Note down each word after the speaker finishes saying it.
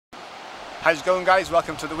How's it going, guys?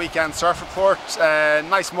 Welcome to the weekend surf report.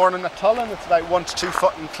 Nice morning at Tullen. It's about 1 to 2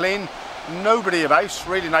 foot and clean. Nobody about.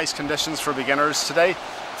 Really nice conditions for beginners today.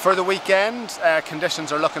 For the weekend,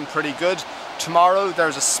 conditions are looking pretty good. Tomorrow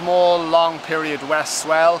there's a small long period west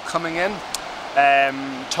swell coming in.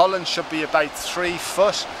 Tullen should be about 3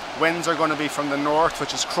 foot. Winds are going to be from the north,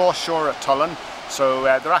 which is cross shore at Tullen. So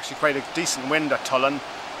they're actually quite a decent wind at Tullen.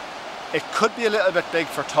 It could be a little bit big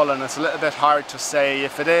for Tullen. It's a little bit hard to say.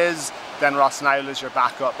 If it is, then Rossnaula is your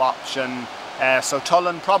backup option. So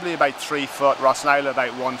Tullen probably about 3 foot, Rossnaula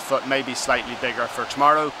about 1 foot, maybe slightly bigger for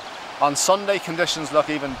tomorrow. On Sunday conditions look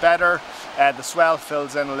even better. The swell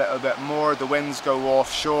fills in a little bit more, the winds go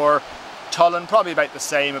offshore. Tullen probably about the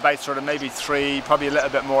same, about sort of maybe 3, probably a little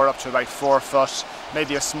bit more up to about 4 foot,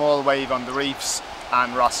 maybe a small wave on the reefs,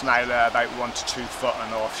 and Rossnaula about 1 to 2 foot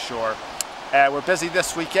and offshore. We're busy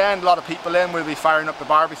this weekend, a lot of people in. We'll be firing up the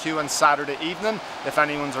barbecue on Saturday evening. If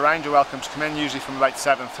anyone's around, you're welcome to come in, usually from about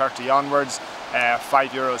 7:30 onwards,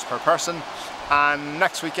 €5 per person. And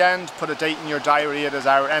next weekend, put a date in your diary. It is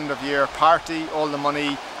our end of year party. All the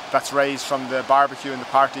money that's raised from the barbecue and the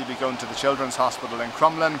party will be going to the Children's Hospital in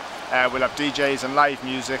Crumlin. We'll have DJs and live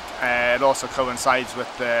music. It also coincides with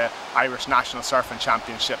the Irish National Surfing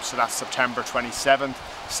Championship, so that's September 27th,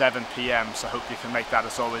 7 PM. So I hope you can make that.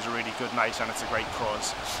 It's always a really good night and it's a great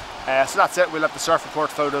cause. So that's it. We'll have the surf report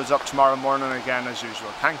photos up tomorrow morning again as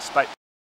usual. Thanks, bye.